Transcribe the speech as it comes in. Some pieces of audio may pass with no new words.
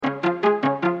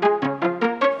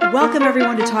Welcome,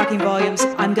 everyone, to Talking Volumes.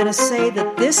 I'm going to say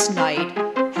that this night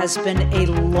has been a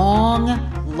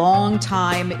long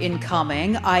time in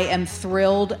coming. I am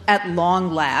thrilled at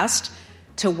long last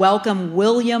to welcome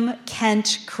William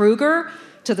Kent Kruger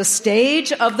to the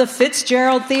stage of the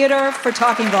Fitzgerald Theater for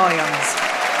Talking Volumes.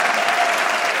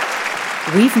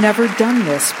 We've never done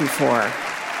this before.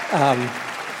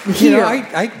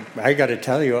 I got to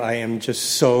tell you, I am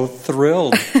just so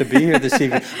thrilled to be here this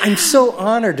evening. I'm so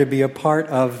honored to be a part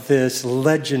of this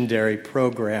legendary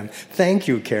program. Thank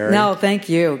you, Carrie. No, thank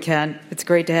you, Ken. It's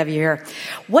great to have you here.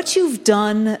 What you've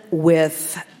done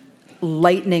with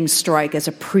Lightning Strike as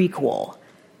a prequel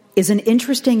is an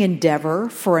interesting endeavor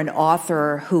for an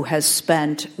author who has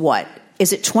spent,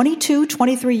 is it 22,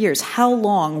 23 years? How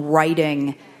long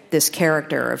writing this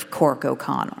character of Cork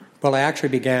O'Connor? Well, I actually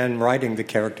began writing the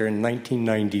character in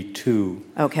 1992.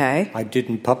 Okay. I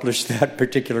didn't publish that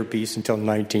particular piece until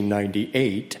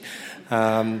 1998.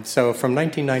 So from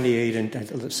 1998,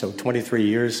 and so 23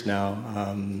 years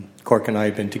now, Cork and I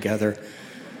have been together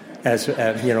as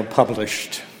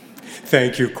published.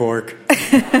 Thank you, Cork.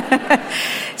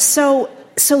 So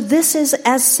this is,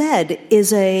 as said,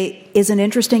 is an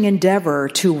interesting endeavor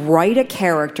to write a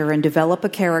character and develop a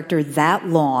character that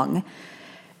long,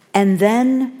 and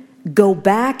then go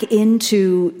back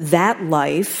into that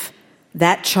life,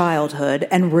 that childhood,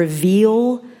 and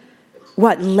reveal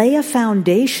lay a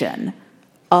foundation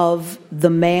of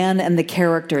the man and the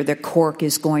character that Cork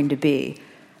is going to be.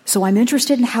 So I'm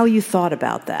interested in how you thought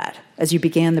about that as you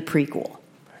began the prequel.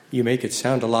 You make it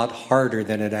sound a lot harder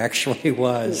than it actually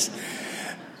was.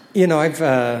 You know, I've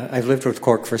lived with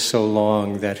Cork for so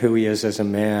long that who he is as a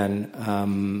man,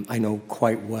 I know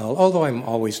quite well, although I'm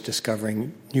always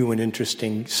discovering new and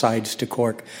interesting sides to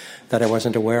Cork that I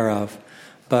wasn't aware of.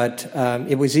 But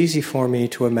it was easy for me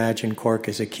to imagine Cork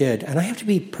as a kid. And I have to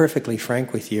be perfectly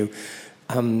frank with you.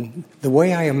 The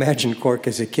way I imagined Cork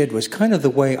as a kid was kind of the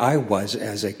way I was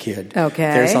as a kid.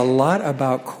 Okay. There's a lot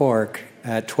about Cork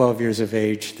at 12 years of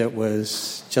age that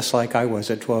was just like I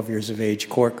was at 12 years of age.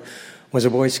 Cork was a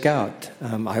Boy Scout.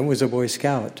 I was a Boy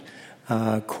Scout.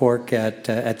 Cork at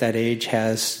that age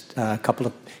has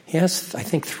he has, I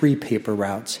think, 3 paper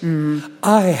routes.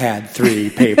 I had 3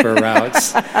 paper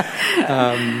routes.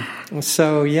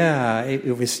 So, yeah,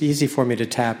 it was easy for me to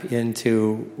tap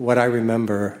into what I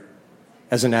remember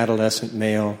as an adolescent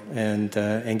male and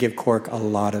give Cork a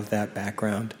lot of that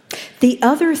background. The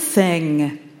other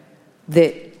thing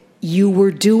that you were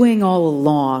doing all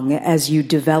along as you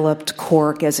developed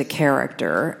Cork as a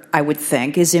character, I would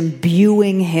think, is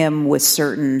imbuing him with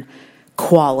certain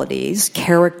qualities,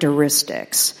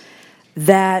 characteristics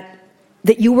that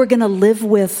you were going to live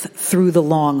with through the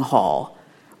long haul,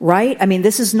 right? I mean,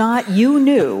 this is not, you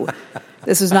knew.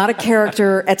 This is not a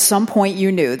character at some point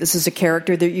you knew. This is a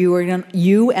character that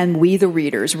you and we, the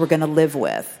readers, were going to live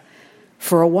with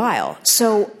for a while.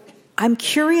 So I'm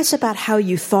curious about how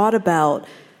you thought about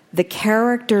the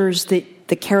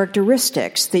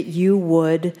characteristics that you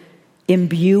would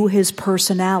imbue his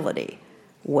personality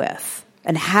with,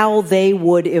 and how they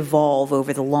would evolve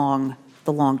over the long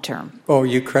term. Oh,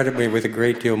 you credit me with a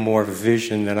great deal more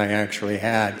vision than I actually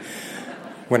had.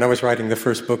 When I was writing the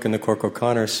first book in the Cork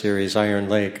O'Connor series, Iron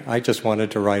Lake, I just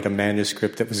wanted to write a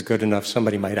manuscript that was good enough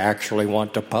somebody might actually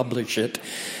want to publish it,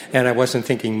 and I wasn't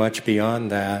thinking much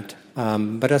beyond that.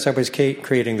 But as I was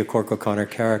creating the Cork O'Connor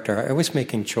character, I was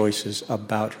making choices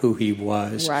about who he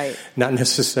was. Right. Not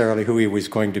necessarily who he was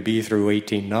going to be through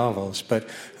 18 novels, but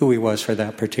who he was for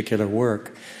that particular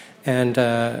work. And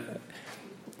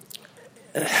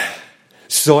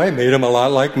so I made him a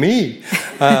lot like me.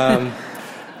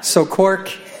 So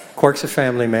Cork's a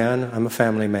family man. I'm a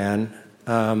family man.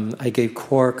 I gave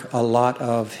Cork a lot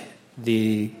of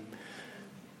the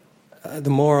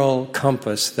moral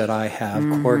compass that I have.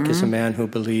 Mm-hmm. Cork is a man who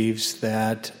believes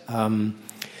that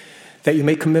that you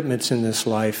make commitments in this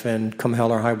life, and come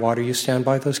hell or high water, you stand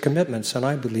by those commitments. And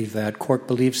I believe that. Cork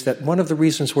believes that one of the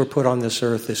reasons we're put on this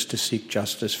earth is to seek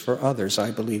justice for others. I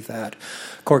believe that.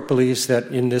 Cork believes that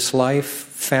in this life,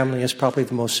 family is probably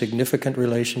the most significant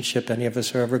relationship any of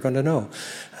us are ever going to know.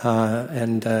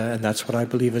 And that's what I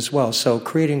believe as well. So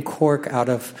creating Cork out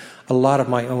of a lot of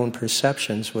my own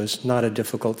perceptions was not a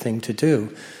difficult thing to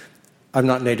do. I'm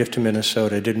not native to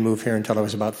Minnesota. I didn't move here until I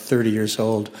was about 30 years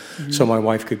old, so my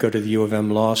wife could go to the U of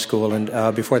M law school.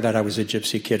 And before that, I was a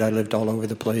gypsy kid. I lived all over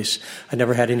the place. I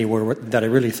never had anywhere that I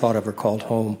really thought of or called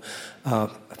home.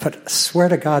 But I swear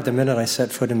to God, the minute I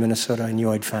set foot in Minnesota, I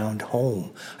knew I'd found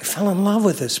home. I fell in love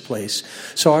with this place.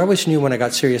 So I always knew when I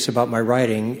got serious about my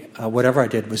writing, whatever I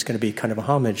did was going to be kind of a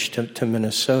homage to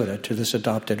Minnesota, to this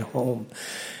adopted home.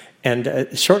 And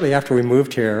shortly after we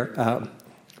moved here,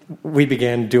 we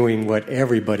began doing what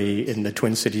everybody in the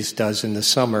Twin Cities does in the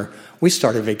summer. We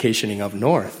started vacationing up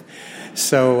north.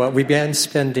 So we began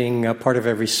spending part of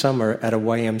every summer at a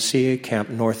YMCA camp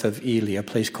north of Ely, a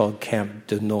place called Camp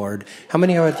du Nord. How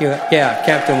many of you? Yeah,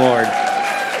 Camp du Nord.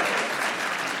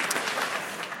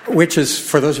 Which is,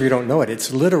 for those of you who don't know it,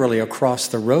 it's literally across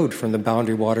the road from the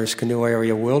Boundary Waters Canoe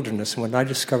Area Wilderness. And when I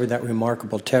discovered that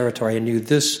remarkable territory, I knew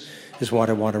this is what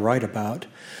I want to write about.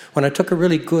 When I took a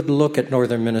really good look at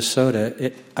northern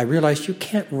Minnesota, I realized you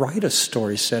can't write a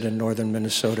story set in northern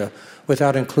Minnesota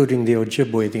without including the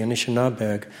Ojibwe, the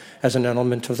Anishinaabeg, as an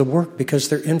element of the work, because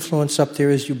their influence up there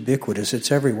is ubiquitous.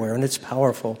 It's everywhere, and it's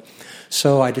powerful.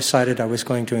 So I decided I was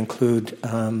going to include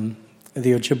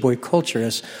the Ojibwe culture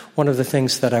as one of the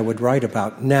things that I would write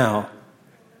about. Now,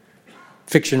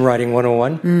 fiction writing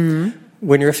 101. Mm-hmm.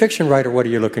 When you're a fiction writer, what are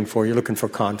you looking for? You're looking for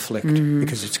conflict,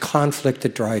 because it's conflict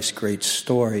that drives great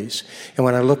stories. And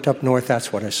when I looked up north,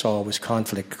 that's what I saw was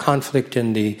conflict. Conflict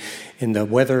in the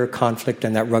weather, conflict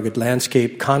in that rugged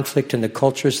landscape, conflict in the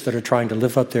cultures that are trying to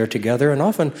live up there together, and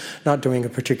often not doing a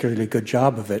particularly good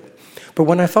job of it. But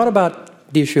when I thought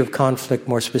about the issue of conflict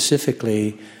more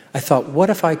specifically, I thought, what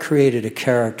if I created a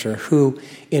character who,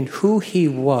 in who he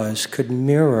was, could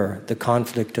mirror the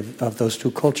conflict of those two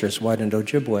cultures, white and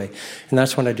Ojibwe? And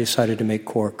that's when I decided to make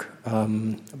Cork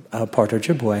part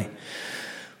Ojibwe.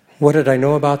 What did I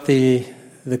know about the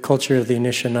culture of the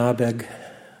Anishinaabeg?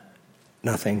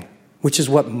 Nothing, which is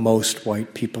what most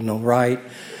white people know, right?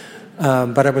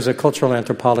 But I was a cultural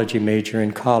anthropology major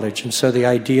in college, and so the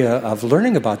idea of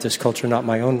learning about this culture, not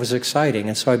my own, was exciting.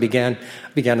 And so I began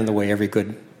in the way every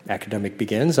good academic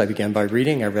begins. I began by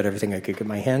reading. I read everything I could get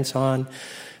my hands on.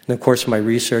 In the course of my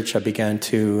research, I began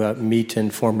to meet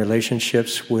and form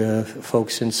relationships with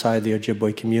folks inside the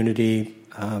Ojibwe community,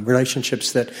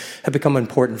 relationships that have become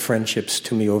important friendships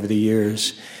to me over the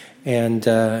years. And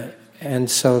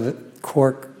so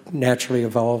Cork naturally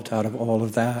evolved out of all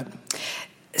of that.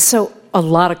 So a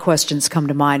lot of questions come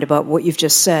to mind about what you've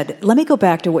just said. Let me go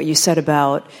back to what you said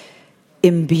about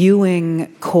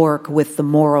imbuing Cork with the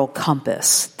moral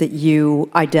compass that you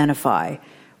identify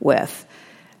with.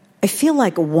 I feel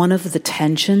like one of the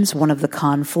tensions, one of the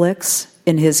conflicts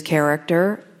in his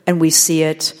character, and we see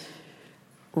it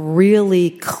really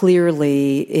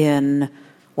clearly in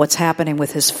what's happening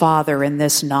with his father in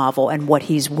this novel and what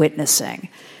he's witnessing,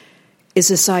 is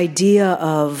this idea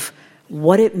of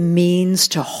what it means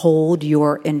to hold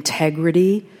your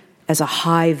integrity as a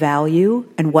high value,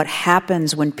 and what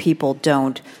happens when people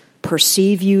don't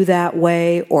perceive you that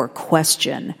way or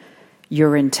question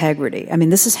your integrity. I mean,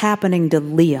 this is happening to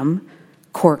Liam,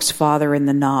 Cork's father in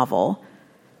the novel,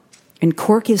 and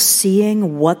Cork is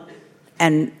seeing what,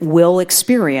 and will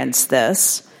experience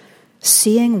this,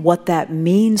 seeing what that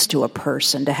means to a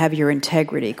person to have your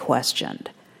integrity questioned.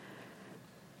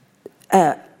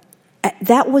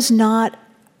 That was not,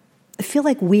 I feel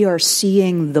like we are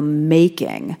seeing the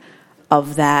making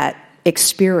of that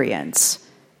experience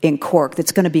in Cork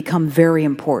that's going to become very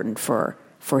important for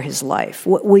his life.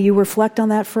 Will you reflect on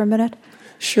that for a minute?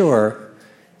 Sure.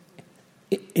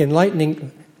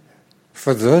 Enlightening,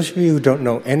 for those of you who don't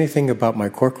know anything about my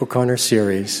Cork O'Connor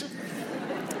series,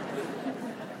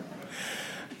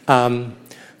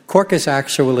 Cork is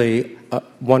actually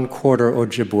 1/4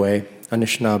 Ojibwe,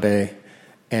 Anishinaabe,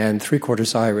 and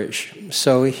 3/4 Irish.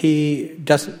 So he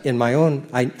doesn't, in my own,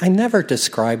 I never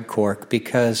describe Cork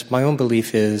because my own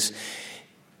belief is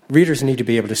readers need to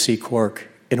be able to see Cork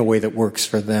in a way that works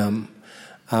for them.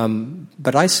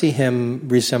 But I see him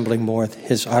resembling more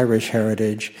his Irish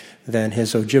heritage than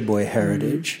his Ojibwe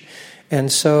heritage. Mm-hmm.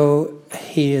 And so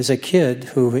he is a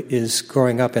kid who is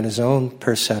growing up in his own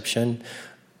perception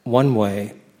one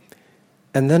way.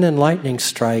 And then in Lightning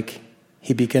Strike,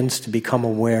 he begins to become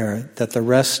aware that the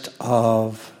rest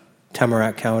of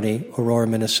Tamarack County, Aurora,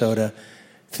 Minnesota,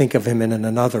 think of him in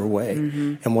another way.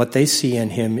 Mm-hmm. And what they see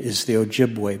in him is the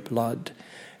Ojibwe blood.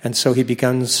 And so he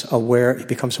becomes aware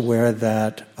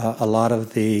that a lot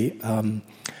of the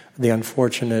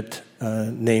unfortunate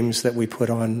names that we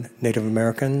put on Native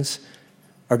Americans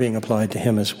are being applied to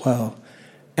him as well.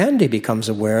 And he becomes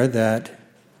aware that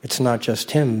it's not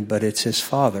just him, but it's his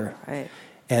father. Right.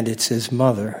 And it's his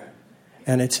mother.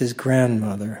 And it's his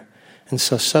grandmother. And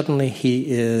so suddenly he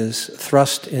is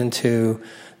thrust into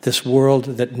this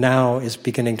world that now is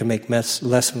beginning to make less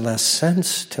and less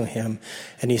sense to him.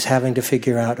 And he's having to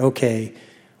figure out, okay,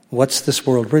 what's this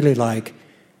world really like?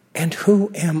 And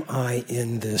who am I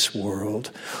in this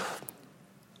world?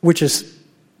 Which is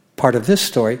part of this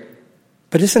story.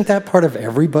 But isn't that part of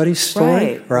everybody's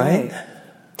story, right?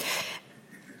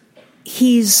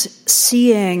 he's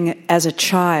seeing as a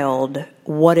child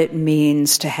what it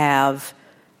means to have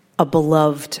a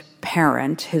beloved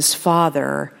parent, his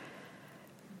father,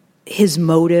 his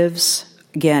motives,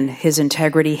 again, his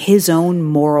integrity, his own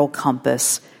moral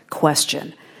compass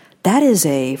question. That is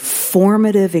a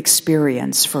formative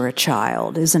experience for a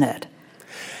child, isn't it?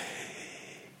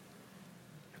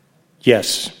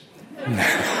 Yes.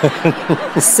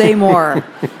 Say more.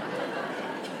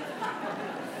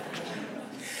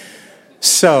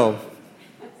 So,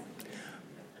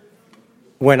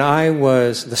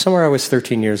 the summer I was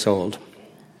 13 years old,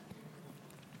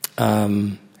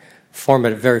 very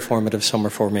formative summer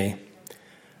for me.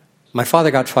 My father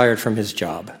got fired from his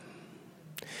job.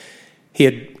 He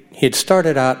had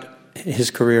started out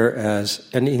his career as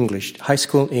an high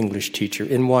school English teacher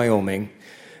in Wyoming,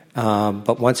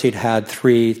 but once he'd had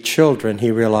 3 children,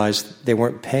 he realized they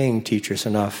weren't paying teachers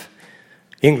enough,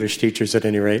 English teachers at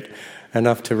any rate,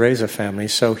 enough to raise a family.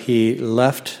 So he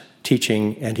left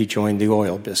teaching and he joined the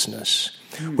oil business,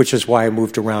 which is why I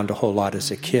moved around a whole lot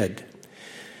as a kid.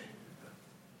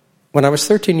 When I was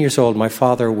 13 years old, my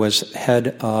father was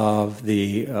head of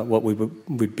the what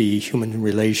would be human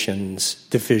relations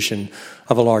division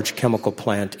of a large chemical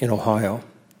plant in Ohio.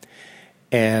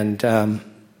 And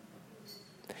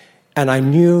I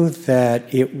knew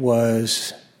that it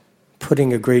was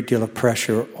putting a great deal of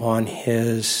pressure on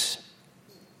his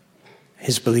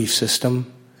belief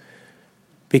system,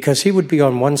 because he would be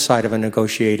on one side of a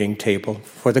negotiating table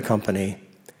for the company,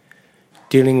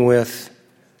 dealing with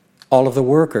all of the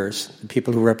workers, the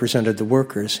people who represented the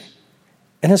workers,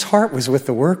 and his heart was with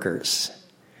the workers.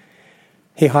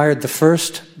 He hired the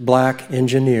first black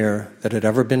engineer that had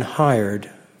ever been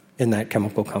hired in that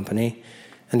chemical company,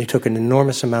 and he took an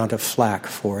enormous amount of flack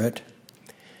for it.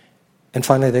 And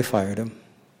finally they fired him,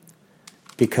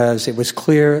 because it was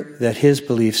clear that his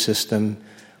belief system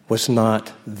was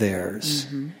not theirs.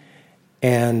 Mm-hmm.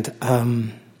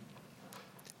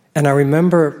 And I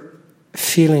remember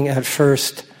feeling at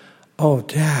first, oh,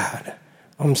 Dad,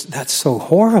 that's so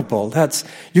horrible.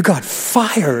 You got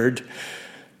fired.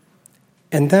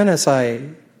 And then as I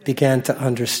began to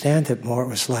understand it more, it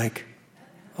was like,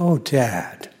 oh,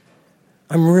 Dad,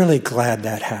 I'm really glad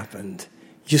that happened.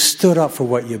 You stood up for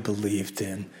what you believed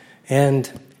in.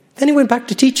 And then he went back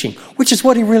to teaching, which is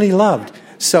what he really loved.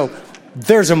 So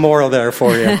there's a moral there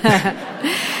for you.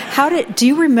 Do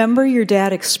you remember your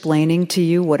dad explaining to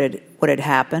you what had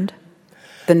happened?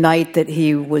 The night that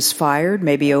he was fired,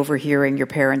 maybe overhearing your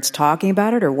parents talking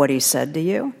about it, or what he said to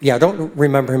you? Yeah, I don't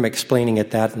remember him explaining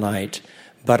it that night,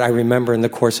 but I remember in the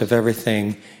course of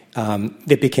everything,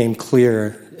 it became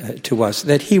clear to us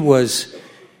that he was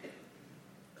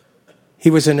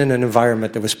in an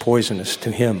environment that was poisonous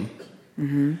to him.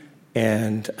 Mm-hmm.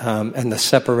 And the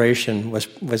separation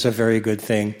was a very good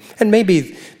thing. And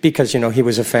maybe because, he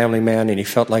was a family man and he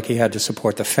felt like he had to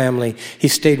support the family, he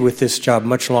stayed with this job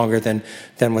much longer than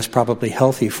was probably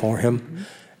healthy for him.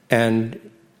 Mm-hmm.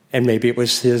 And maybe it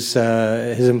was his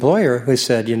employer who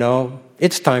said,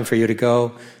 it's time for you to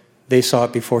go. They saw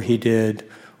it before he did,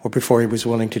 or before he was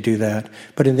willing to do that.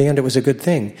 But in the end, it was a good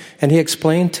thing. And he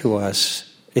explained to us,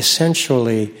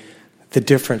 essentially, the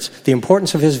difference, the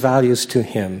importance of his values to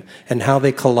him, and how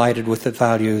they collided with the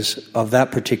values of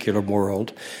that particular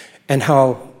world, and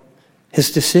how his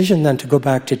decision then to go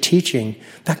back to teaching,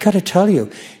 I got to tell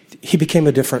you, he became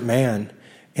a different man.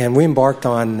 And we embarked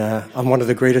on one of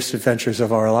the greatest adventures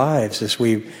of our lives as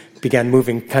we began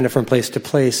moving kind of from place to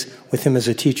place with him as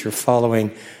a teacher,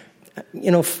 following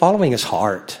his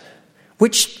heart,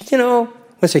 which,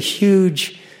 was a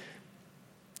huge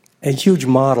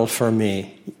model for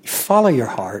me. Follow your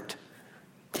heart.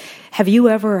 Have you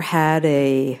ever had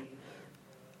an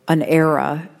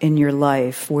era in your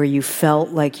life where you felt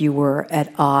like you were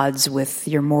at odds with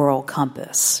your moral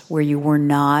compass, where you were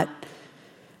not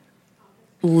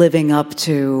living up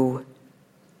to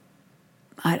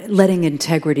letting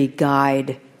integrity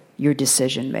guide your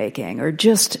decision making, or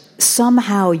just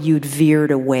somehow you'd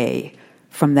veered away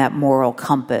from that moral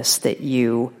compass that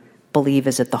you believe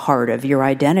is at the heart of your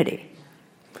identity?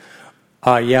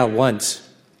 Yeah, once.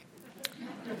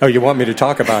 Oh, you want me to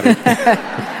talk about it?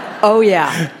 Oh,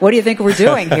 yeah. What do you think we're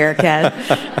doing here, Ken?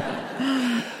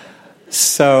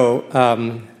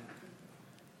 So,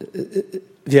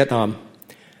 Vietnam.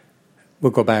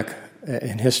 We'll go back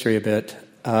in history a bit.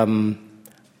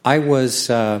 I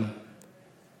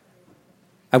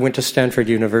went to Stanford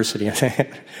University.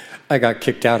 I got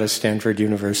kicked out of Stanford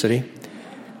University.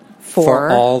 For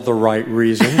all the right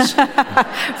reasons.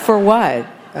 For what?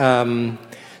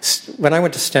 when I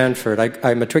went to Stanford,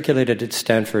 I matriculated at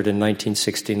Stanford in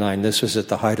 1969. This was at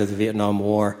the height of the Vietnam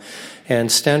War.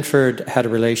 And Stanford had a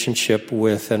relationship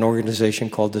with an organization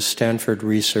called the Stanford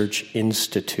Research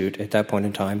Institute at that point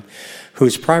in time,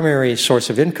 whose primary source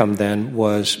of income then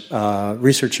was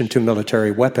research into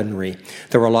military weaponry.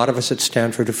 There were a lot of us at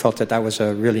Stanford who felt that that was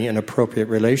a really inappropriate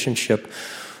relationship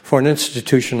for an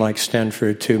institution like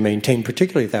Stanford to maintain,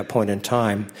 particularly at that point in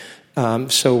time.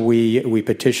 So we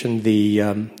petitioned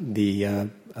the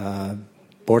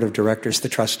board of directors, the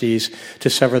trustees, to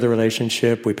sever the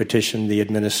relationship. We petitioned the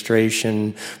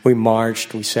administration. We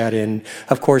marched. We sat in.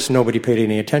 Of course, nobody paid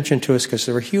any attention to us because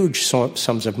there were huge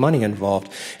sums of money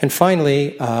involved. And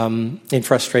finally, in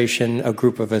frustration, a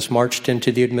group of us marched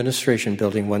into the administration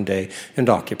building one day and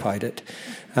occupied it.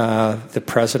 The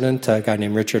president, a guy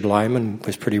named Richard Lyman,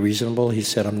 was pretty reasonable. He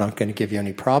said, I'm not going to give you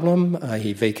any problem.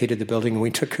 He vacated the building and we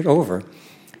took it over.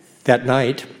 That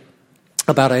night,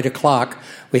 about 8 o'clock,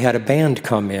 we had a band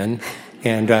come in,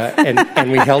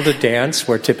 and we held a dance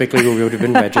where typically we would have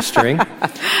been registering.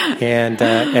 And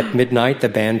at midnight, the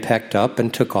band packed up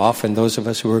and took off, and those of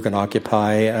us who were going to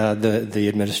occupy the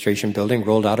administration building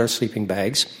rolled out our sleeping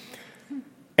bags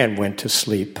and went to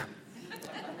sleep.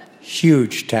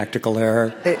 Huge tactical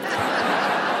error.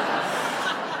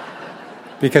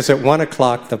 Because at 1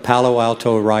 o'clock, the Palo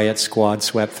Alto riot squad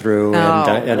swept through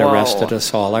and arrested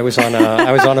us all. I was on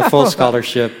a full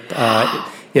scholarship.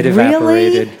 It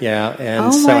evaporated, really? Yeah,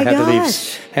 and so I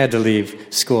had to leave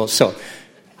school. So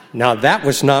now that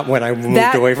was not when I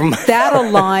moved away from that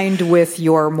aligned with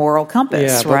your moral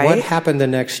compass, but right? What happened the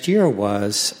next year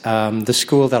was the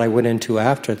school that I went into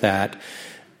after that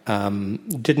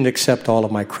didn't accept all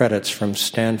of my credits from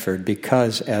Stanford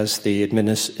because, as the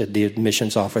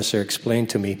admissions officer explained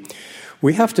to me,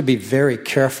 we have to be very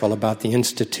careful about the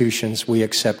institutions we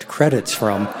accept credits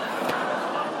from.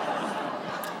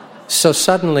 So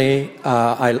suddenly,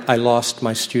 I lost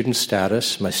my student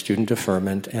status, my student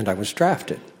deferment, and I was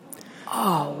drafted.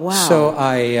 Oh, wow. So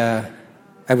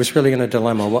I was really in a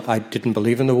dilemma. I didn't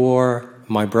believe in the war.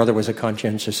 My brother was a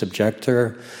conscientious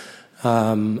objector.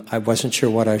 I wasn't sure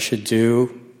what I should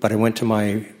do, but I went to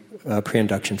my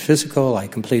pre-induction physical. I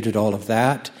completed all of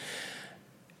that.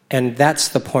 And that's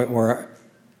the point where,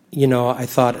 I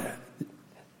thought,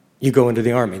 you go into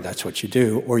the Army, that's what you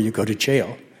do, or you go to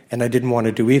jail. And I didn't want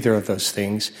to do either of those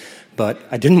things, but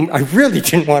I really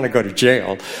didn't want to go to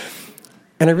jail.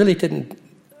 And I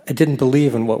didn't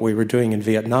believe in what we were doing in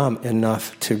Vietnam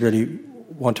enough to really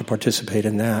want to participate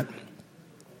in that.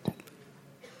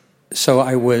 So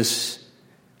I was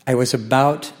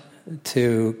about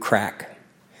to crack.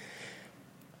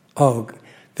 Oh,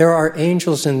 there are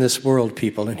angels in this world,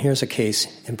 people, and here's a case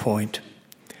in point.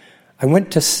 I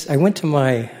went to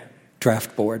my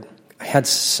draft board. I had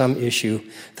some issue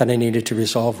that I needed to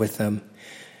resolve with them.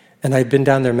 And I'd been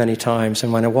down there many times,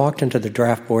 and when I walked into the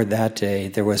draft board that day,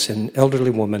 there was an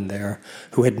elderly woman there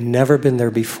who had never been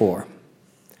there before.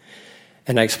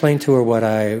 And I explained to her what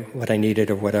I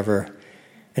needed or whatever.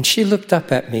 And she looked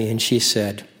up at me and she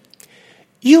said,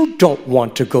 "You don't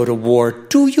want to go to war,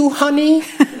 do you, honey?"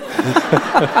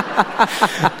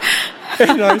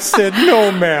 And I said, "No,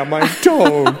 ma'am, I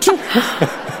don't."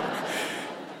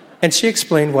 And she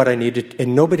explained what I needed,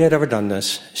 and nobody had ever done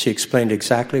this. She explained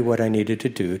exactly what I needed to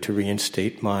do to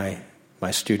reinstate my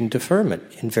student deferment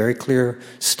in very clear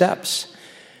steps.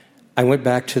 I went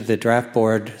back to the draft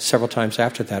board several times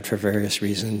after that for various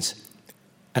reasons.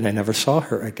 And I never saw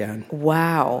her again.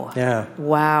 Wow. Yeah.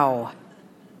 Wow.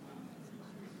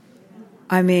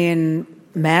 I mean,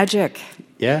 magic.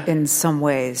 Yeah. In some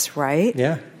ways, right?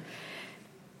 Yeah.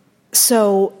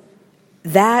 So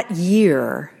that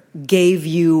year gave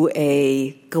you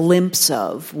a glimpse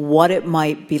of what it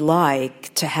might be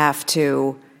like to have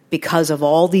to, because of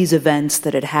all these events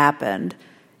that had happened,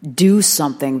 do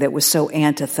something that was so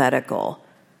antithetical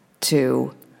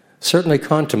to... Certainly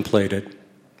contemplated.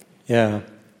 Yeah.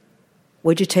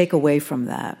 What'd you take away from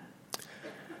that?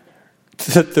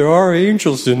 That there are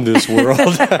angels in this world.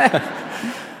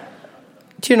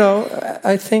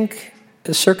 I think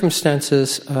the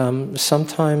circumstances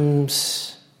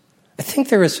sometimes... I think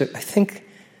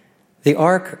the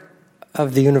arc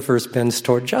of the universe bends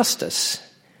toward justice.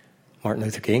 Martin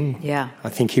Luther King. Yeah. I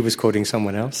think he was quoting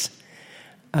someone else.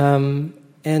 And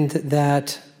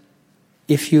that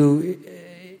if you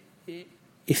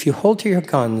hold to your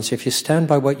guns, if you stand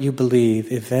by what you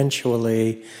believe,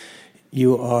 eventually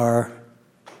you are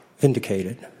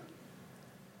vindicated.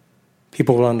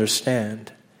 People will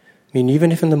understand. I mean,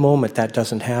 even if in the moment that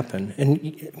doesn't happen. And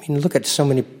I mean, look at so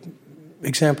many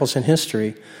examples in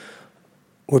history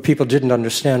where people didn't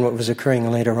understand what was occurring,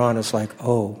 and later on it's like,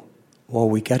 oh, well,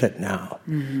 we get it now.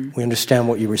 We understand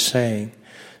what you were saying.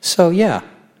 So, yeah.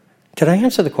 Did I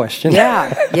answer the question?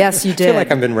 Yeah. Yes, you did. I feel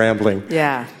like I've been rambling.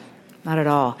 Yeah, not at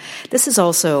all. This is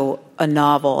also a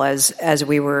novel, as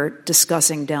we were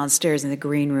discussing downstairs in the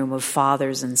green room, of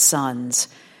fathers and sons.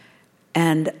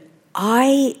 And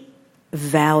I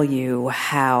value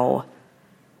how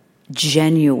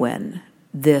genuine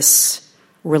this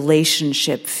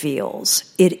relationship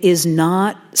feels. It is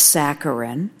not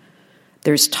saccharine.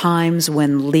 There's times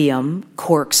when Liam,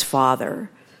 Cork's father,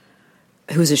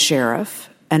 who's a sheriff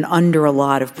and under a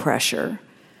lot of pressure,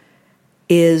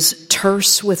 is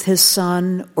terse with his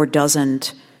son or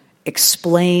doesn't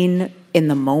explain in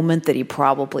the moment that he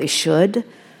probably should.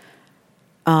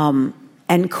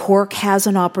 And Cork has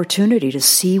an opportunity to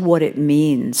see what it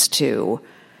means to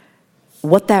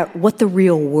what the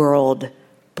real world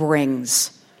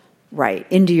brings right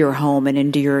into your home and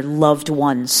into your loved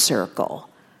one's circle,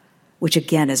 which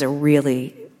again is a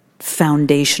really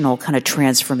foundational kind of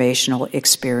transformational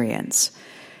experience.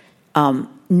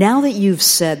 Now that you've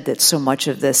said that so much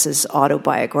of this is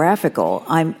autobiographical,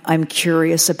 I'm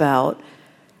curious about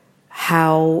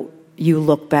how you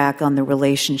look back on the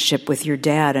relationship with your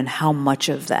dad and how much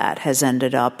of that has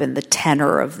ended up in the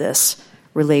tenor of this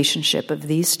relationship of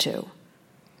these two.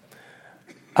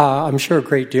 I'm sure a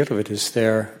great deal of it is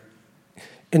there.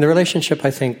 In the relationship,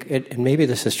 I think, and maybe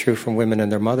this is true from women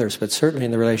and their mothers, but certainly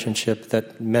in the relationship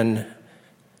that men,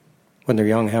 when they're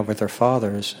young, have with their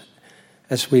fathers,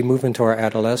 as we move into our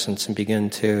adolescence and begin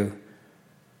to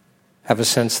have a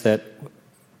sense that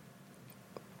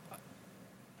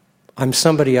I'm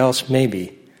somebody else,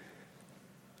 maybe,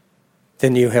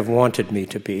 than you have wanted me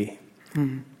to be.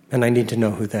 And I need to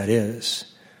know who that is.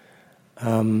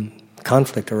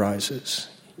 Conflict arises.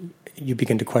 You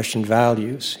begin to question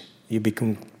values. You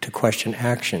begin to question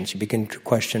actions. You begin to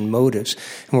question motives.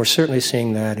 And we're certainly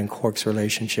seeing that in Cork's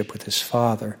relationship with his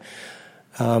father.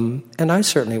 And I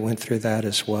certainly went through that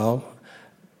as well.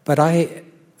 But I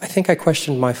think I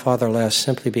questioned my father less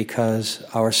simply because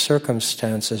our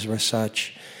circumstances were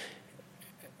such,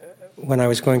 when I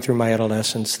was going through my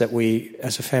adolescence, that we,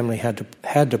 as a family, had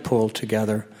to pull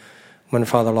together. When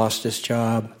father lost his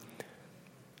job,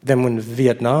 then when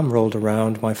Vietnam rolled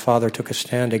around, my father took a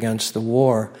stand against the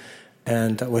war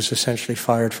and was essentially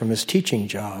fired from his teaching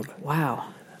job. Wow.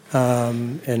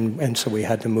 And so we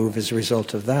had to move as a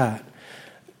result of that.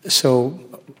 So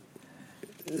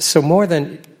more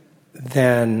than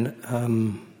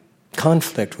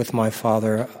conflict with my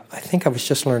father, I think I was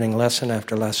just learning lesson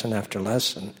after lesson after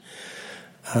lesson.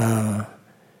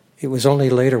 It was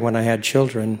only later when I had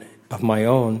children of my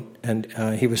own, and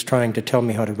he was trying to tell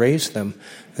me how to raise them,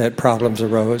 that problems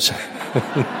arose.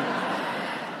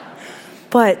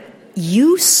 But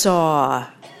you saw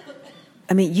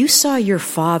your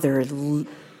father,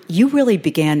 you really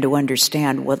began to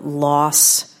understand what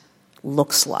loss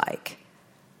looks like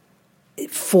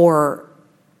for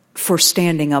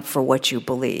standing up for what you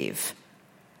believe.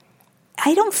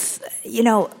 I don't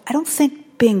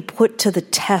think being put to the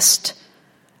test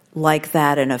like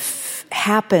that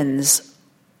happens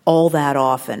all that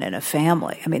often in a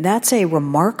family. I mean, that's a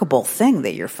remarkable thing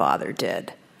that your father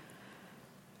did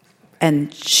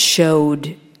and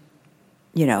showed,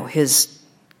 his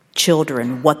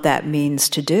children what that means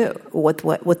to do,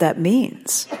 what that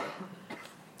means.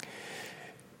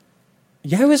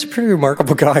 Yeah, he was a pretty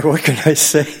remarkable guy. What can I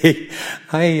say?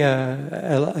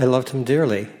 I loved him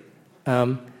dearly.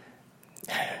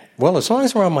 Well, as long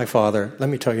as we're on my father, let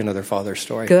me tell you another father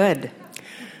story. Good.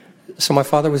 So my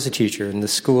father was a teacher in the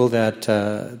school that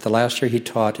the last year he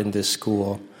taught in this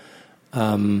school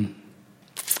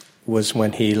was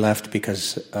when he left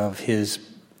because of his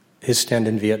stand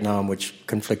in Vietnam, which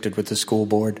conflicted with the school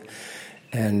board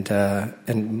and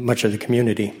much of the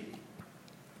community.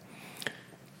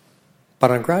 But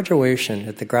on graduation,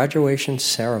 at the graduation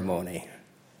ceremony,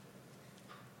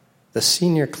 the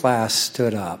senior class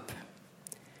stood up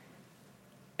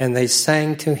and they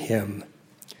sang to him,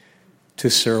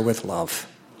 "To Sir with Love."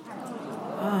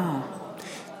 Oh.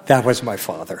 That was my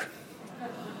father.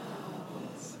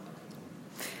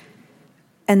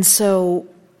 And so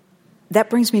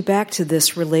that brings me back to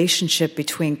this relationship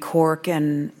between Cork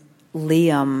and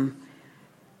Liam.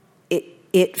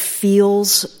 It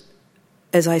feels,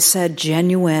 as I said,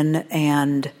 genuine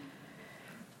and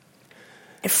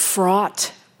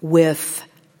fraught with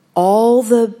all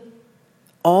the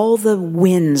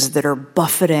winds that are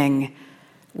buffeting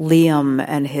Liam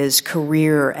and his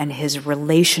career and his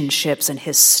relationships and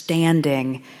his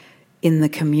standing in the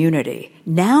community.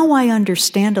 Now I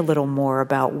understand a little more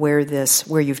about where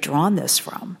you've drawn this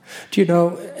from. Do you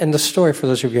know, and the story, for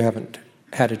those of you who haven't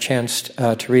had a chance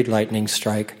to read Lightning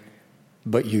Strike,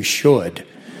 but you should.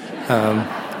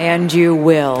 And you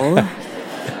will.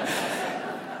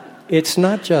 It's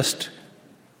not just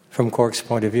from Cork's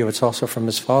point of view, it's also from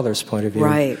his father's point of view.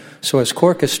 Right. So as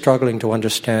Cork is struggling to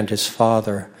understand his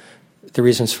father, the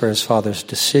reasons for his father's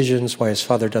decisions, why his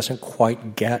father doesn't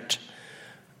quite get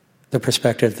the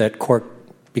perspective that Cork,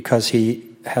 because he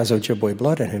has Ojibwe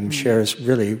blood in him, shares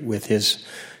really with his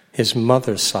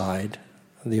mother's side,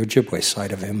 the Ojibwe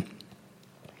side of him.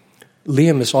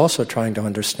 Liam is also trying to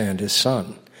understand his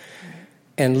son.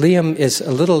 And Liam is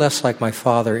a little less like my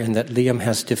father in that Liam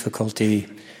has difficulty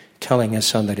telling his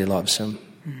son that he loves him.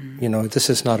 You know, this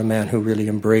is not a man who really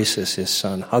embraces his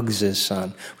son, hugs his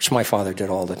son, which my father did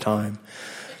all the time.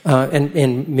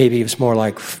 And maybe he was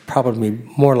probably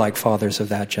more like fathers of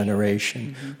that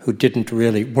generation who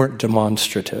weren't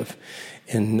demonstrative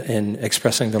in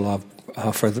expressing their love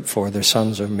for their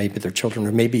sons or maybe their children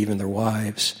or maybe even their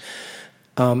wives.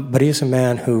 But he is a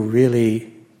man who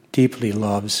really deeply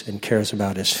loves and cares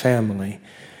about his family,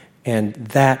 and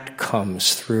that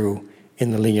comes through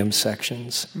in the Liam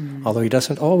sections. Although he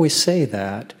doesn't always say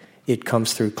that, it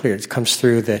comes through clear. It comes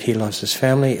through that he loves his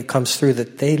family. It comes through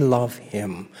that they love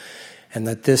him, and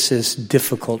that this is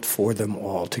difficult for them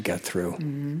all to get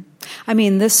through. I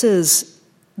mean,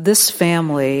 this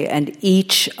family and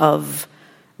each of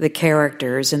the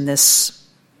characters in this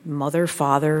mother,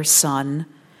 father, son,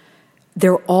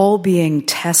 they're all being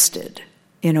tested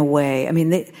in a way. I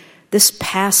mean, this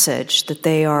passage that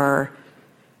they are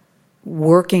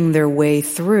working their way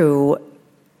through,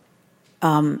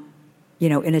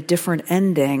 in a different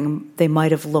ending, they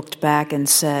might have looked back and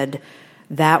said,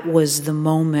 that was the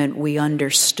moment we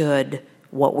understood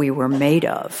what we were made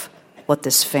of, what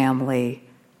this family,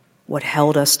 what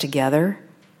held us together,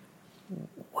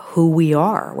 who we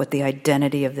are, what the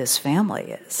identity of this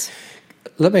family is.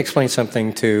 Let me explain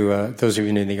something to those of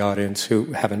you in the audience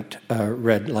who haven't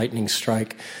read Lightning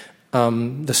Strike.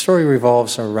 The story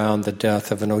revolves around the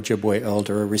death of an Ojibwe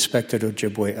elder, a respected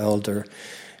Ojibwe elder,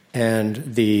 and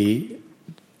the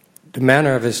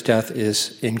manner of his death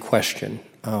is in question,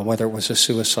 whether it was a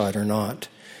suicide or not.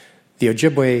 The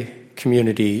Ojibwe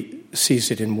community sees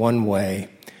it in one way,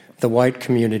 the white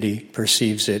community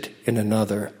perceives it in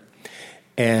another.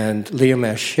 And Liam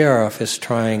as sheriff is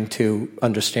trying to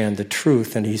understand the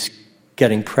truth, and he's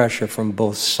getting pressure from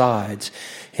both sides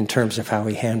in terms of how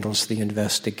he handles the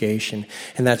investigation.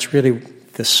 And that's really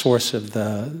the source of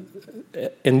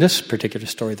in this particular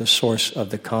story, the source of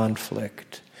the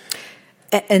conflict.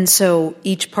 And so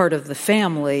each part of the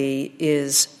family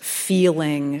is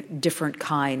feeling different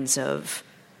kinds of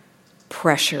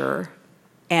pressure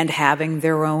and having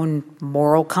their own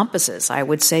moral compasses, I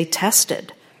would say,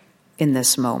 tested in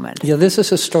this moment. Yeah, this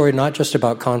is a story not just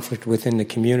about conflict within the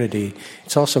community,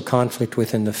 it's also conflict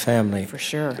within the family. For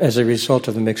sure. As a result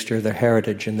of the mixture of the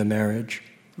heritage and the marriage.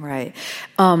 Right.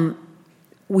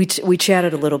 We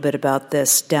chatted a little bit about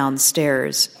this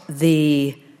downstairs.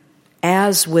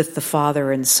 As with the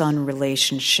father and son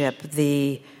relationship,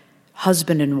 the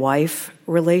husband and wife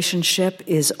relationship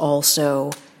is also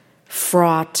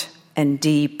fraught and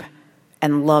deep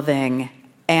and loving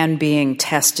and being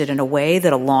tested in a way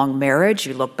that a long marriage,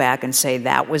 you look back and say,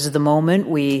 that was the moment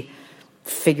we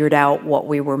figured out what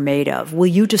we were made of. Will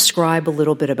you describe a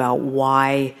little bit about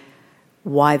why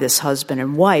this husband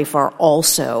and wife are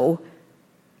also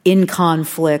in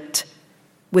conflict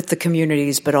with the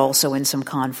communities, but also in some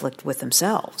conflict with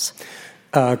themselves?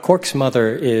 Cork's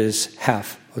mother is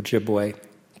half Ojibwe.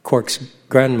 Cork's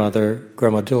grandmother,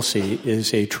 Grandma Dilsey,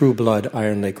 is a true-blood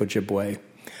Iron Lake Ojibwe.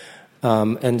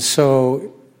 And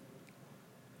so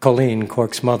Colleen,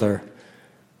 Cork's mother,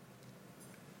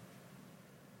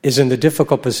 is in the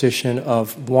difficult position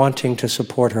of wanting to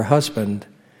support her husband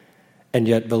and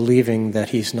yet believing that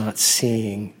he's not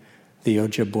seeing the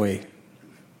Ojibwe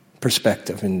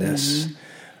perspective in this.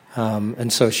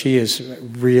 And so she is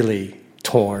really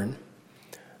torn.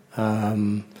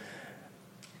 Again,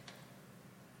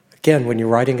 when you're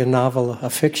writing a novel, a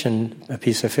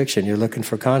piece of fiction, you're looking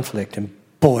for conflict, and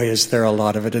boy, is there a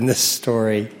lot of it in this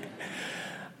story.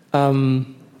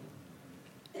 And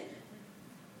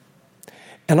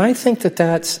I think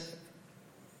that's,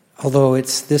 although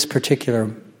it's this particular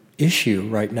issue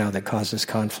right now that causes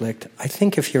conflict, I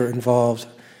think if you're involved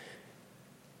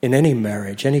in any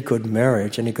marriage, any good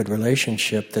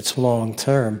relationship that's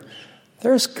long-term,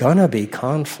 there's gonna be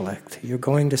conflict. You're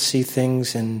going to see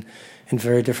things in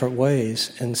very different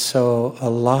ways. And so a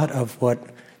lot of what,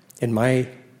 in my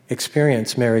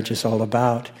experience, marriage is all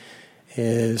about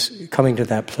is coming to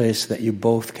that place that you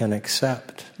both can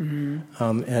accept.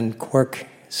 And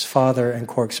Cork's father and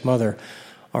Cork's mother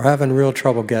are having real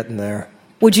trouble getting there.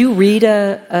 Would you read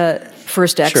a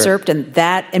first excerpt?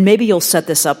 Sure. and maybe you'll set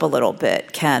this up a little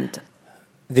bit, Kent?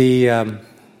 The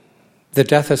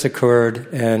death has occurred,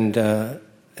 and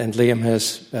Liam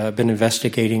has been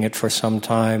investigating it for some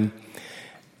time,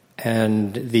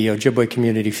 and the Ojibwe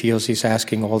community feels he's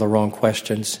asking all the wrong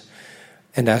questions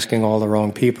and asking all the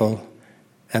wrong people,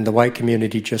 and the white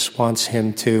community just wants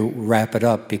him to wrap it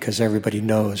up because everybody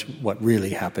knows what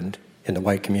really happened in the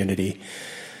white community.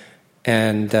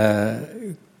 And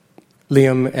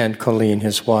Liam and Colleen,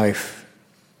 his wife,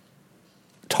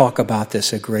 talk about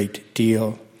this a great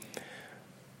deal.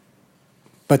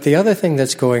 But the other thing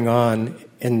that's going on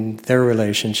in their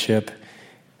relationship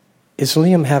is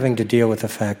Liam having to deal with the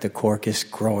fact that Cork is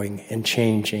growing and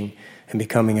changing and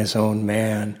becoming his own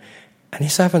man. And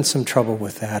he's having some trouble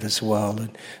with that as well.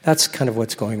 And that's kind of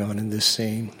what's going on in this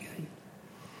scene.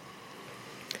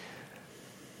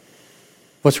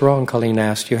 What's wrong, Colleen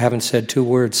asked. You haven't said 2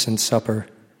 words since supper.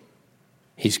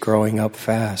 He's growing up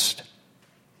fast.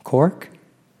 Cork?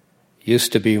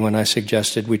 Used to be when I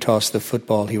suggested we toss the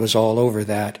football. He was all over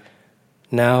that.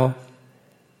 Now,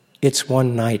 it's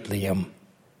one night, Liam.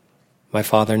 My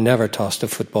father never tossed a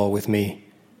football with me.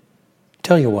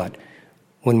 Tell you what,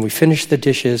 when we finish the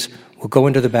dishes, we'll go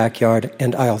into the backyard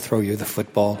and I'll throw you the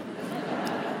football.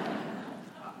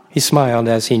 He smiled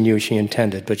as he knew she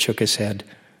intended, but shook his head.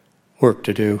 Work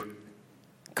to do.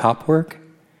 Cop work?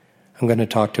 I'm going to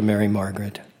talk to Mary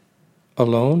Margaret.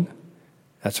 Alone?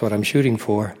 That's what I'm shooting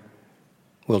for.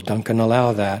 Will Duncan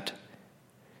allow that?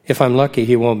 If I'm lucky,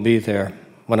 he won't be there.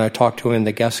 When I talked to him in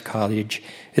the guest cottage,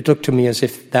 it looked to me as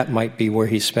if that might be where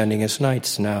he's spending his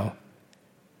nights now.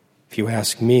 If you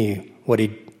ask me,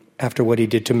 after what he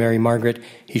did to Mary Margaret,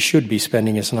 he should be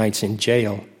spending his nights in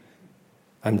jail.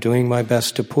 I'm doing my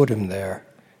best to put him there.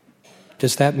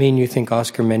 Does that mean you think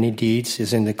Oscar Many-Deeds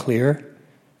is in the clear?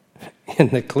 In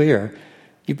the clear?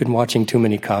 You've been watching too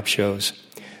many cop shows.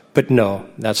 But no,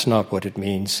 that's not what it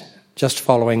means. Just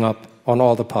following up on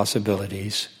all the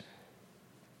possibilities.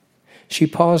 She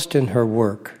paused in her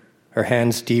work, her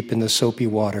hands deep in the soapy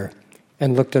water,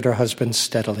 and looked at her husband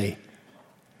steadily.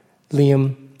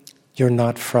 Liam, you're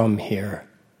not from here.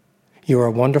 You're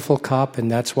a wonderful cop,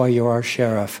 and that's why you're our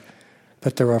sheriff.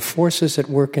 But there are forces at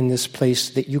work in this place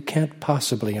that you can't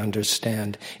possibly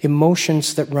understand,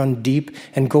 emotions that run deep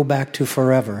and go back to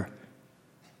forever.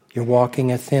 You're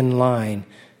walking a thin line,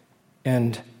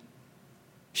 and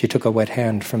she took a wet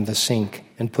hand from the sink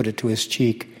and put it to his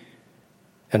cheek.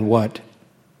 And what?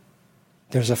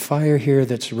 There's a fire here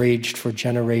that's raged for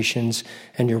generations,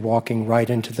 and you're walking right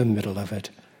into the middle of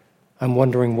it. I'm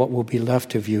wondering what will be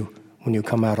left of you when you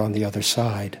come out on the other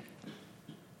side.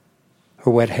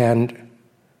 Her wet hand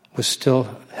was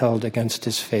still held against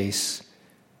his face,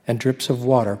 and drips of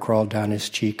water crawled down his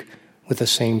cheek with the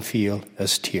same feel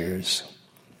as tears.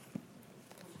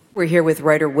 We're here with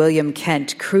writer William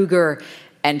Kent Kruger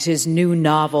and his new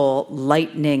novel,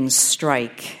 Lightning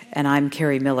Strike, and I'm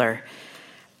Carrie Miller.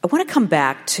 I want to come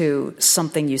back to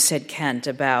something you said, Kent,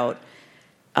 about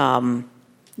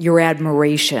your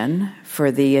admiration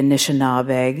for the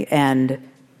Anishinaabe and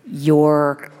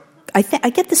I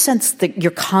get the sense that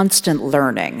you're constant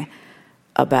learning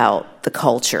about the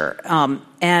culture.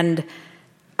 And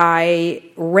I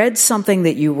read something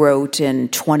that you wrote in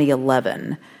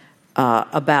 2011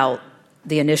 about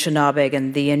the Anishinaabe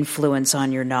and the influence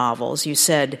on your novels. You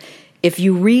said, if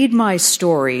you read my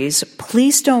stories,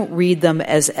 please don't read them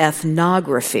as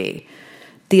ethnography.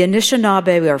 The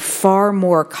Anishinaabe are far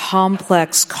more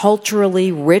complex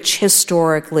culturally, rich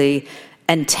historically,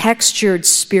 and textured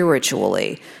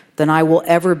spiritually than I will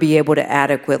ever be able to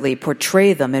adequately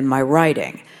portray them in my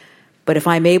writing. But if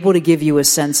I'm able to give you a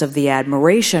sense of the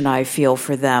admiration I feel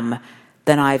for them,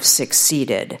 then I've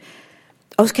succeeded.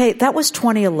 Okay, that was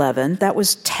 2011. That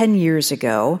was 10 years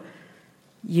ago.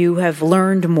 You have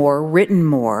learned more, written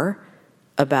more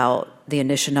about the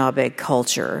Anishinaabe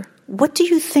culture. What do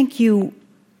you think you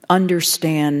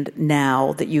understand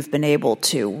now that you've been able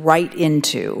to write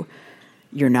into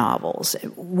your novels?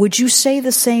 Would you say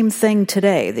the same thing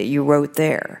today that you wrote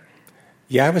there?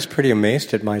 Yeah, I was pretty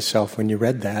amazed at myself when you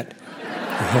read that.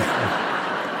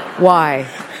 Why?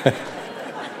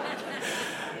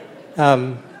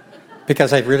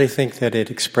 Because I really think that it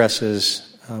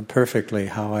expresses perfectly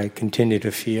how I continue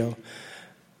to feel.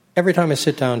 Every time I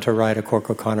sit down to write a Cork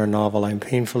O'Connor novel, I'm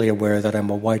painfully aware that I'm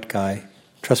a white guy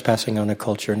trespassing on a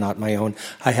culture not my own.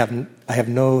 I have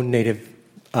no native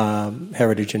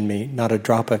heritage in me, not a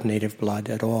drop of native blood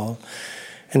at all.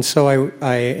 And so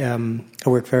I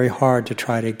work very hard to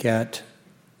try to get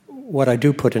what I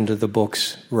do put into the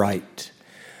books right.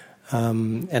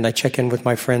 And I check in with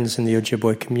my friends in the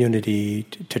Ojibwe community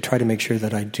to try to make sure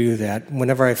that I do that.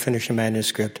 Whenever I finish a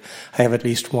manuscript, I have at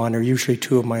least one or usually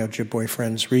two of my Ojibwe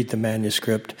friends read the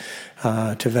manuscript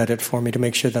to vet it for me, to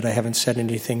make sure that I haven't said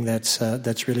anything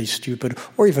that's really stupid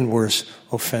or even worse,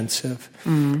 offensive.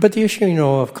 But the issue,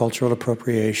 of cultural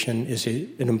appropriation is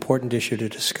an important issue to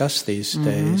discuss these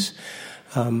days.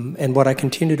 And what I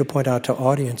continue to point out to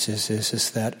audiences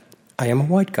is that I am a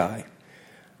white guy.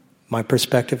 My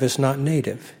perspective is not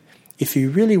native. If you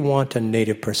really want a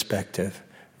native perspective,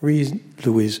 read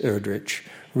Louise Erdrich,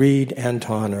 read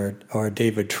Anton or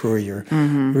David Treuer,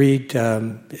 read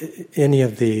any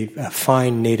of the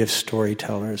fine native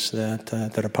storytellers that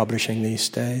are publishing these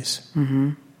days.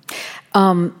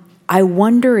 I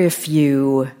wonder if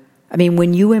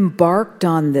when you embarked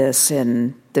on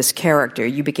this character,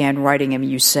 you began writing him,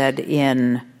 you said,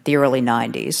 in the early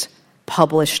 90s,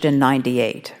 published in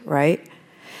 98, right?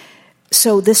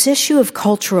 So this issue of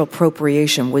cultural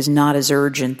appropriation was not as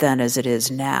urgent then as it is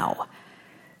now.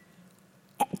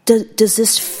 Does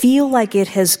this feel like it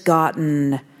has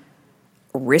gotten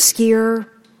riskier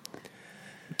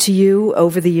to you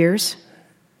over the years?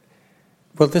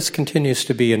 Well, this continues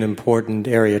to be an important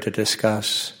area to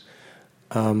discuss.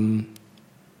 But I'm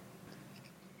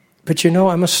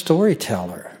a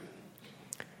storyteller.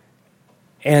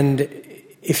 And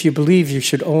if you believe you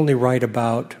should only write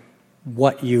about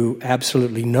what you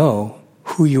absolutely know,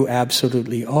 who you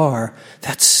absolutely are,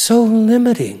 that's so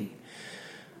limiting.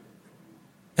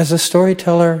 As a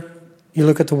storyteller, you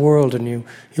look at the world and you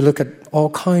look at all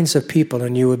kinds of people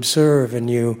and you observe and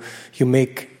you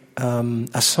make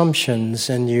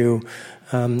assumptions and you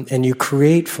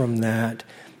create from that.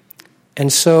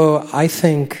 And so I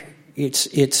think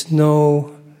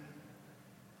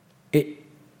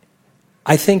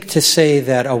I think to say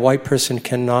that a white person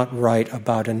cannot write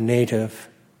about a native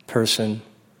person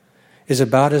is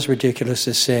about as ridiculous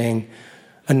as saying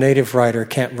a native writer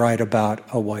can't write about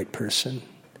a white person.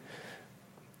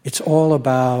 It's all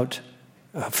about,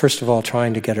 first of all,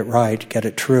 trying to get it right, get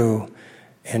it true,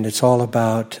 and it's all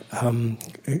about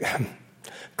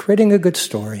creating a good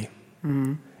story.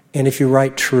 And if you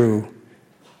write true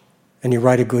and you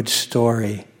write a good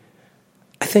story,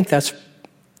 I think that's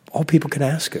all people can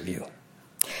ask of you.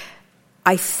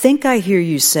 I think I hear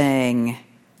you saying,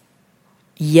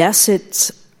 yes,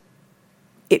 it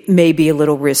may be a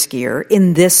little riskier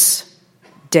in this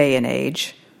day and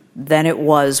age than it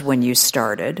was when you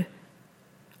started.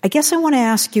 I guess I want to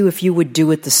ask you if you would do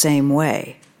it the same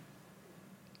way.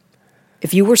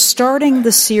 If you were starting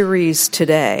the series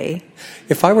today...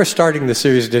 If I were starting the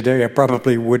series today, I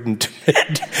probably wouldn't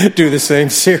do the same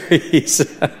series.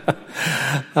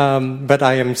 But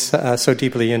I am so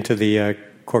deeply into the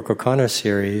Cork O'Connor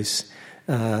series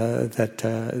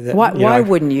that... Why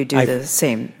wouldn't you do the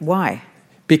same? Why?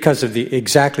 Because of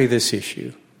exactly this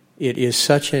issue. It is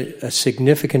such a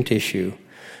significant issue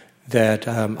that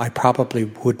I probably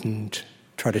wouldn't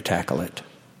try to tackle it.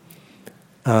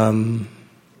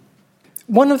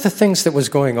 One of the things that was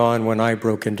going on when I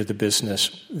broke into the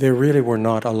business, there really were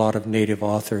not a lot of Native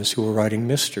authors who were writing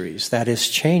mysteries. That is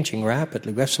changing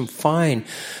rapidly. We have some fine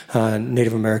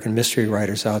Native American mystery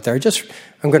writers out there.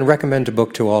 I'm going to recommend a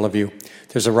book to all of you.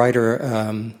 There's a writer,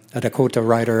 a Dakota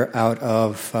writer out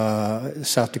of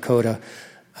South Dakota,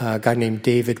 a guy named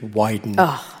David Wyden.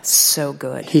 Oh, so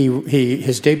good.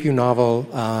 His debut novel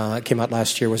came out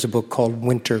last year, was a book called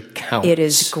Winter Counts. It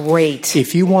is great.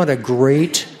 If you want a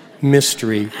great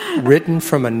mystery written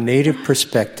from a Native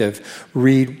perspective,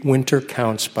 read Winter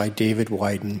Counts by David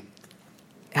Wyden.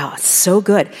 Oh, it's so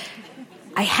good.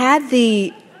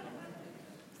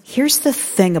 Here's the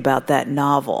thing about that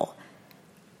novel.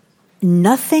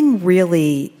 Nothing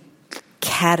really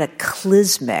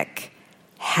cataclysmic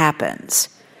happens,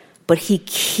 but he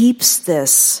keeps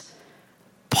this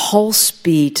pulse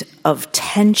beat of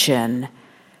tension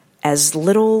as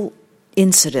little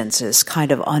incidences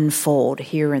kind of unfold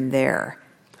here and there.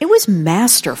 It was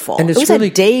masterful. And it was a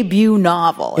debut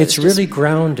novel. It's really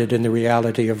grounded in the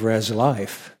reality of Res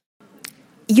life.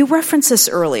 You referenced this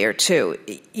earlier, too.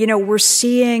 We're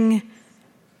seeing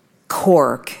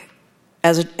Cork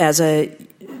as a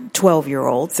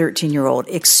 12-year-old, 13-year-old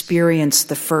experience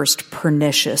the first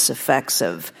pernicious effects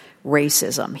of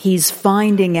racism. He's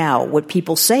finding out what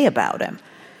people say about him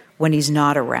when he's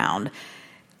not around.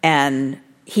 And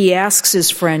he asks his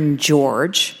friend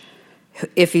George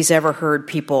if he's ever heard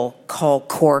people call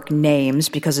Cork names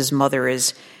because his mother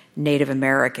is Native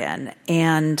American.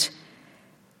 And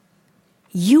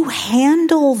you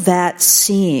handle that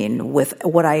scene with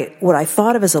what I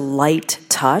thought of as a light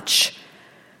touch,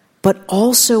 but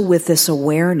also with this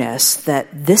awareness that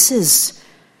this is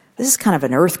this is kind of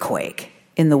an earthquake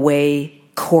in the way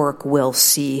Cork will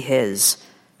see his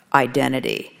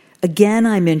identity. Again,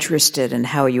 I'm interested in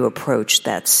how you approach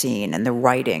that scene and the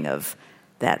writing of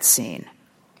that scene.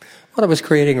 Well, I was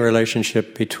creating a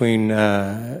relationship between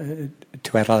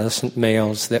two adolescent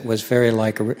males that was very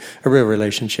like a real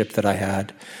relationship that I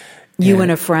had. You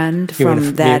and a friend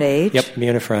from that age? Yep, me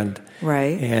and a friend.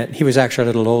 Right. And he was actually a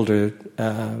little older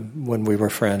when we were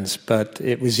friends, but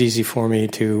it was easy for me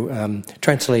to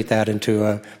translate that into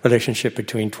a relationship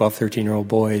between 12, 13-year-old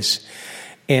boys.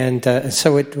 And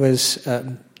so it was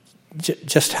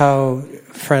just how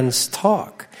friends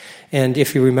talk. And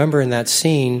if you remember in that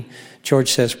scene,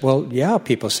 George says, well, yeah,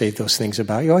 people say those things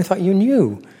about you. I thought you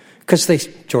knew. Because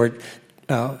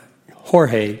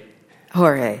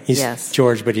Jorge, he's yes.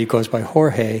 George, but he goes by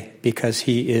Jorge because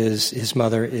his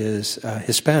mother is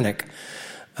Hispanic.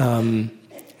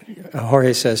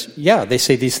 Jorge says, yeah, they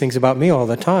say these things about me all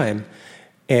the time.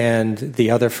 And the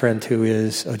other friend who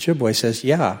is Ojibwe says,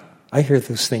 yeah, I hear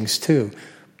those things too.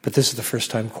 But this is the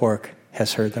first time Cork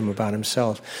has heard them about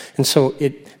himself. And so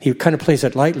he kind of plays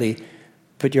it lightly,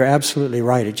 but you're absolutely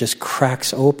right. It just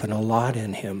cracks open a lot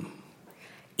in him.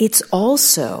 It's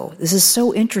also, this is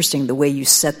so interesting the way you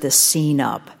set this scene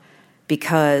up,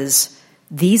 because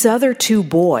these other two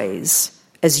boys,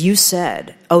 as you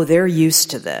said, they're used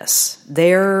to this.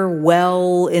 They're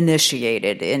well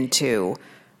initiated into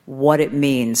what it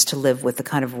means to live with the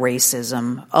kind of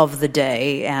racism of the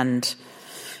day and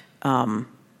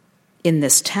in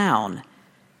this town.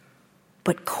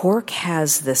 But Cork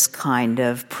has this kind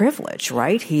of privilege,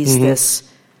 right? He's this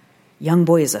young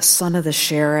boy, is a son of the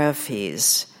sheriff.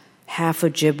 He's half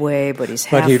Ojibwe, but he's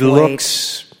half white. But he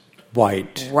looks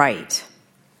white. Right.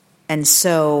 And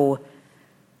so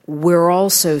we're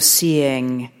also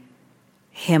seeing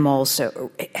him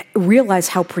also realize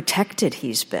how protected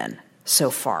he's been so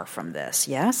far from this,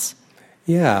 yes?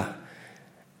 Yeah.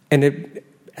 And it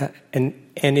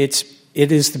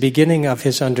is the beginning of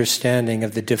his understanding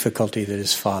of the difficulty that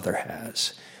his father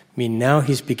has. I mean, now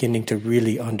he's beginning to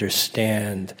really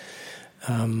understand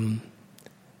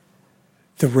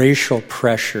the racial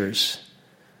pressures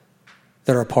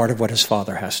that are part of what his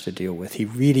father has to deal with. He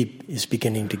really is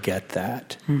beginning to get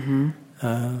that.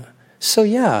 So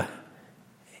yeah,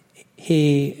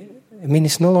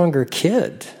 he's no longer a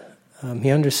kid.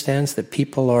 He understands that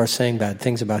people are saying bad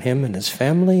things about him and his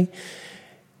family.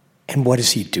 And what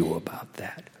does he do about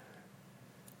that?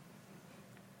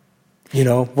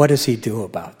 What does he do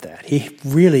about that?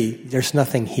 There's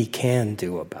nothing he can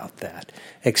do about that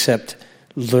except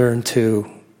learn to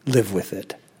live with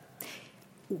it.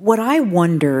 What I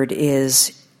wondered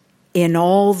is, in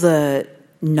all the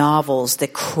novels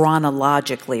that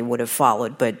chronologically would have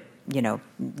followed, but,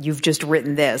 you've just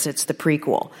written this, it's the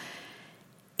prequel.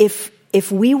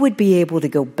 If we would be able to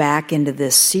go back into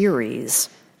this series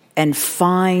and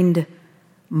find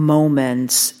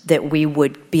moments that we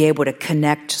would be able to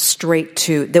connect straight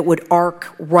to, that would arc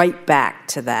right back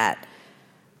to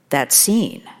that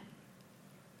scene.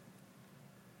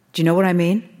 Do you know what I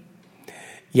mean?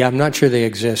 Yeah, I'm not sure they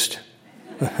exist.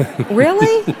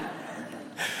 Really?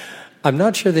 I'm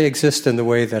not sure they exist in the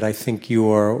way that I think you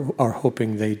are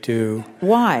hoping they do.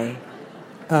 Why?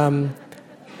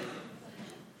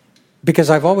 Because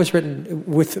I've always written,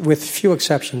 with few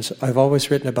exceptions, I've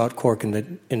always written about Cork in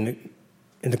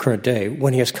the current day,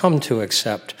 when he has come to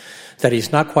accept that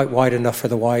he's not quite white enough for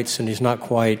the whites and he's not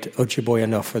quite Ojibwe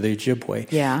enough for the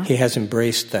Ojibwe. Yeah. He has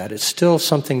embraced that. It's still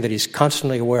something that he's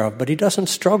constantly aware of, but he doesn't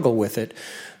struggle with it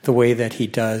the way that he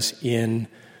does in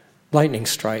Lightning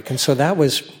Strike. And so that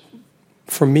was,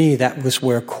 for me, that was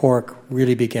where Cork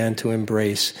really began to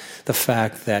embrace the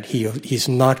fact that he's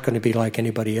not going to be like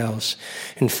anybody else.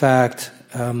 In fact,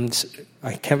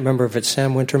 I can't remember if it's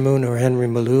Sam Wintermoon or Henry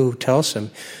Malou who tells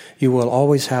him, you will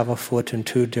always have a foot in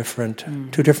two different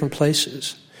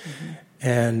places.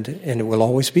 And it will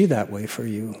always be that way for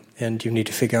you. And you need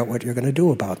to figure out what you're going to do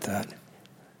about that.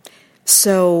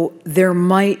 So there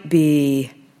might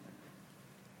be,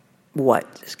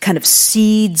 kind of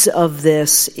seeds of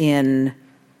this in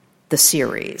the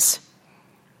series.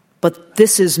 But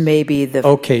this is maybe the...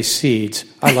 Okay, seeds.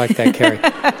 I like that, Carrie.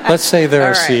 Let's say there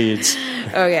are seeds.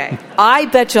 Okay. I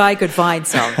bet you I could find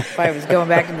some if I was going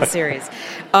back in the series.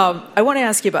 I want to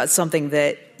ask you about something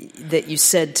that you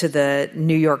said to the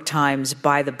New York Times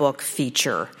By the Book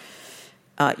feature.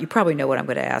 You probably know what I'm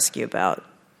going to ask you about.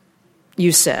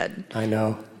 You said... I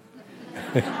know.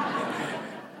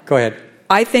 Go ahead.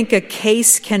 I think a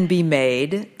case can be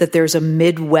made that there's a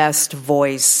Midwest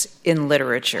voice in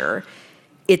literature.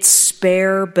 It's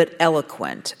spare but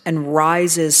eloquent and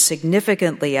rises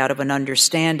significantly out of an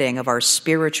understanding of our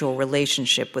spiritual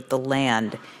relationship with the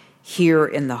land here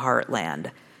in the heartland.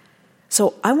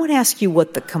 So I want to ask you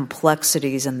what the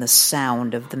complexities and the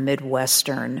sound of the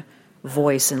Midwestern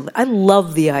voice, and I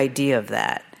love the idea of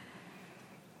that.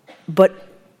 But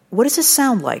what does it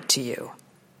sound like to you?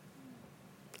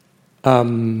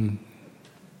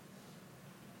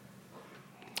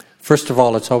 First of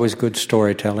all, it's always good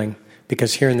storytelling,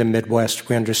 because here in the Midwest,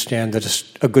 we understand that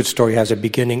a good story has a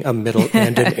beginning, a middle,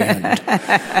 and an end.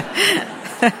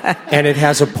 And it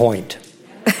has a point.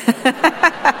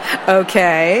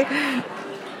 Okay.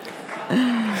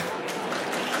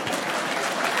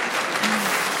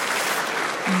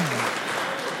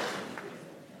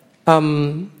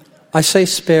 I say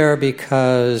spare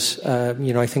because,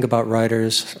 I think about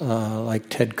writers like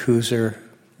Ted Kooser,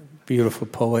 beautiful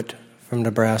poet from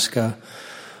Nebraska,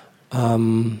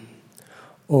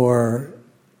 or,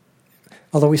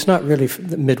 although he's not really from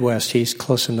the Midwest, he's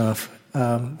close enough.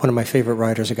 One of my favorite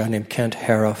writers, a guy named Kent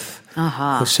Harroff,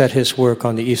 who set his work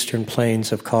on the eastern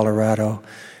plains of Colorado.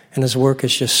 And his work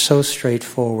is just so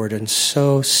straightforward and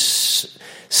so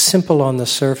simple on the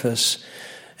surface,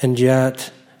 and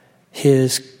yet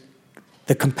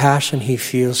the compassion he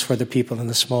feels for the people in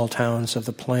the small towns of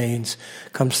the plains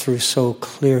comes through so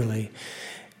clearly.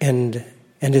 And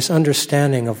his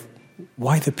understanding of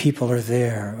why the people are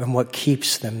there and what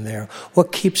keeps them there,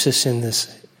 what keeps us in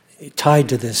this, tied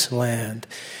to this land,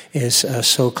 is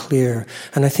so clear.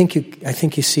 And I think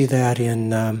you see that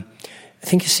in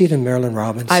Marilynne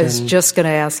Robinson. I was just going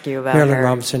to ask you about Marilynne her.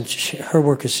 Robinson. Her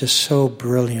work is just so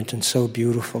brilliant and so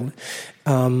beautiful,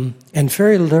 and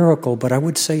very lyrical. But I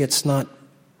would say it's not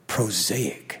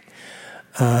prosaic.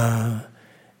 And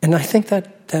I think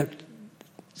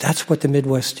that's what the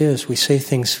Midwest is. We say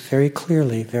things very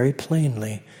clearly, very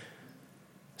plainly,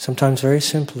 sometimes very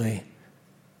simply,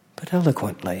 but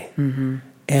eloquently. Mm-hmm.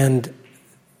 And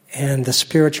the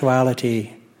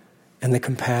spirituality and the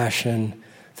compassion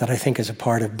that I think is a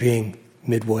part of being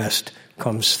Midwest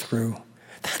comes through.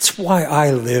 That's why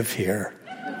I live here.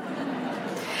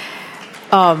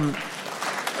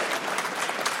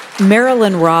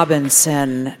 Marilynne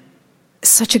Robinson,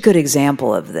 such a good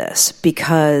example of this,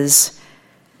 because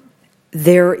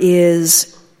there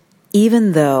is,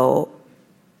 even though,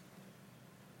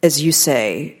 as you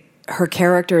say, her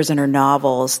characters and her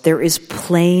novels, there is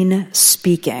plain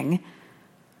speaking.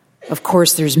 Of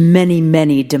course, there's many,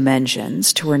 many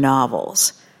dimensions to her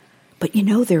novels. But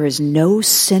there is no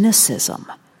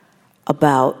cynicism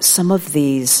about some of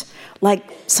these. Like,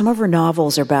 some of her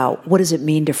novels are about what does it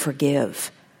mean to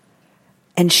forgive?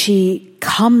 And she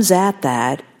comes at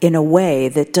that in a way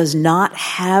that does not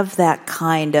have that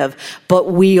kind of,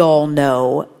 but we all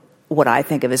know what I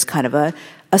think of as kind of a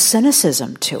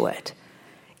cynicism to it.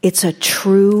 It's a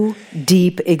true,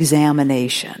 deep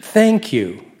examination. Thank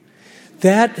you.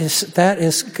 That is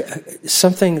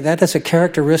something, that is a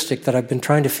characteristic that I've been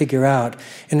trying to figure out,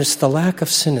 and it's the lack of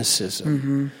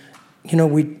cynicism.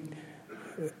 Mm-hmm.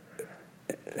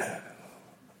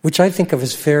 Which I think of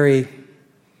as very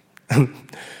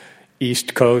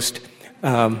East Coast,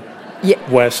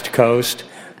 West Coast.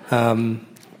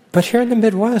 But here in the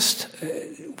Midwest,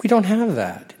 we don't have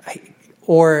that.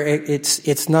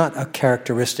 It's not a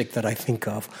characteristic that I think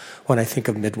of when I think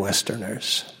of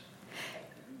Midwesterners.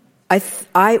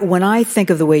 When I think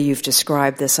of the way you've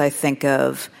described this, I think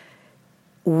of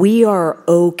we are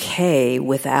okay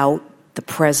without the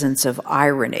presence of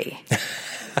irony.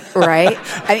 Right?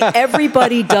 I mean,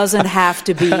 everybody doesn't have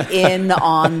to be in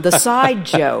on the side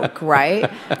joke, right?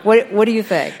 What do you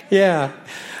think? Yeah.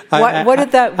 Why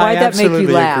did that make you laugh? I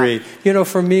absolutely agree.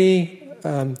 For me,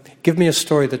 give me a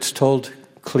story that's told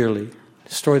clearly, a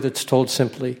story that's told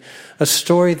simply, a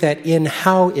story that in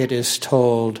how it is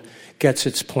told gets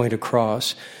its point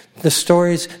across. The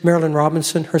stories, Marilynne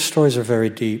Robinson, her stories are very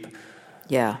deep.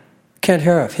 Yeah. Kent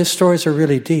Harroff, his stories are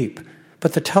really deep,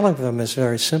 but the telling of them is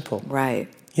very simple. Right.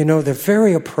 They're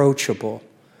very approachable.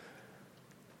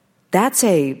 That's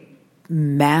a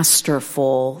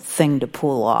masterful thing to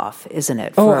pull off, isn't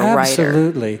it, for a writer?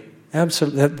 Absolutely.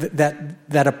 Absolutely.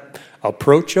 That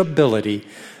approachability.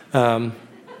 But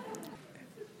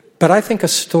I think a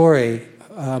story,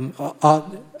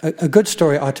 a good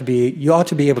story you ought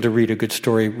to be able to read a good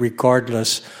story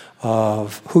regardless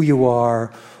of who you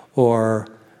are or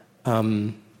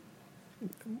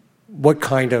what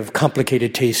kind of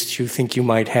complicated tastes you think you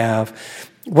might have.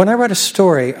 When I write a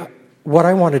story, what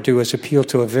I want to do is appeal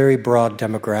to a very broad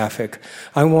demographic.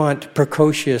 I want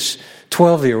precocious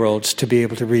 12-year-olds to be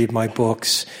able to read my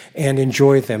books and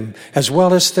enjoy them, as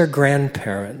well as their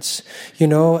grandparents,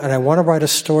 and I want to write a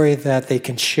story that they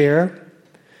can share,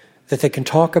 that they can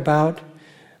talk about,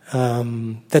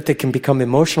 that they can become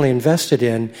emotionally invested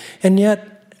in, and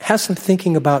yet has them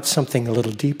thinking about something a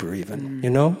little deeper even,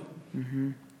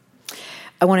 Mm-hmm.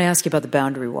 I want to ask you about the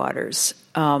Boundary Waters.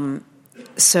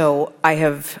 So I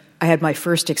had my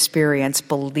first experience,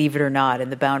 believe it or not, in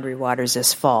the Boundary Waters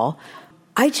this fall.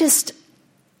 I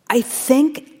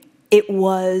think it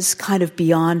was kind of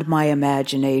beyond my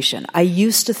imagination. I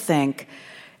used to think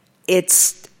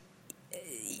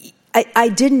I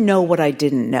didn't know what I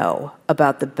didn't know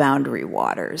about the Boundary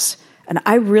Waters. And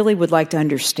I really would like to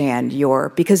understand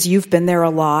because you've been there a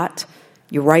lot,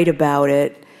 you write about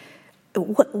it.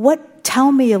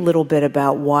 Tell me a little bit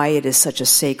about why it is such a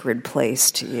sacred place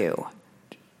to you.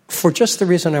 For just the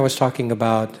reason I was talking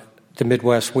about the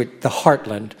Midwest, with the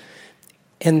heartland,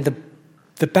 and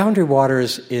the Boundary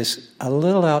Waters is a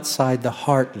little outside the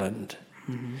heartland,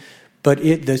 mm-hmm. but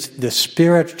the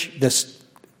spirit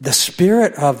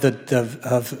of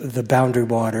the Boundary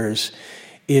Waters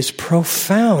is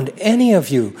profound. Any of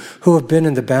you who have been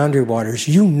in the Boundary Waters,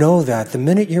 you know that. The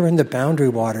minute you're in the Boundary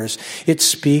Waters, it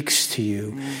speaks to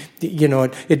you. Mm.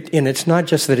 And it's not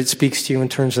just that it speaks to you in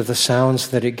terms of the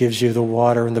sounds that it gives you, the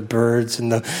water and the birds and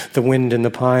the wind and the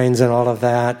pines and all of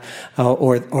that,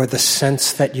 or the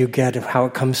sense that you get of how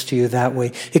it comes to you that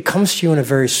way. It comes to you in a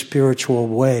very spiritual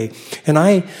way. And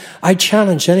I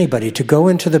challenge anybody to go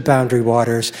into the Boundary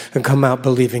Waters and come out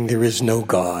believing there is no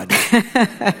God.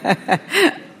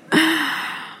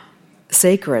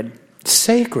 Sacred.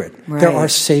 Sacred. Right. There are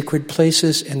sacred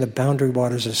places, and the Boundary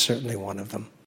Waters is certainly one of them.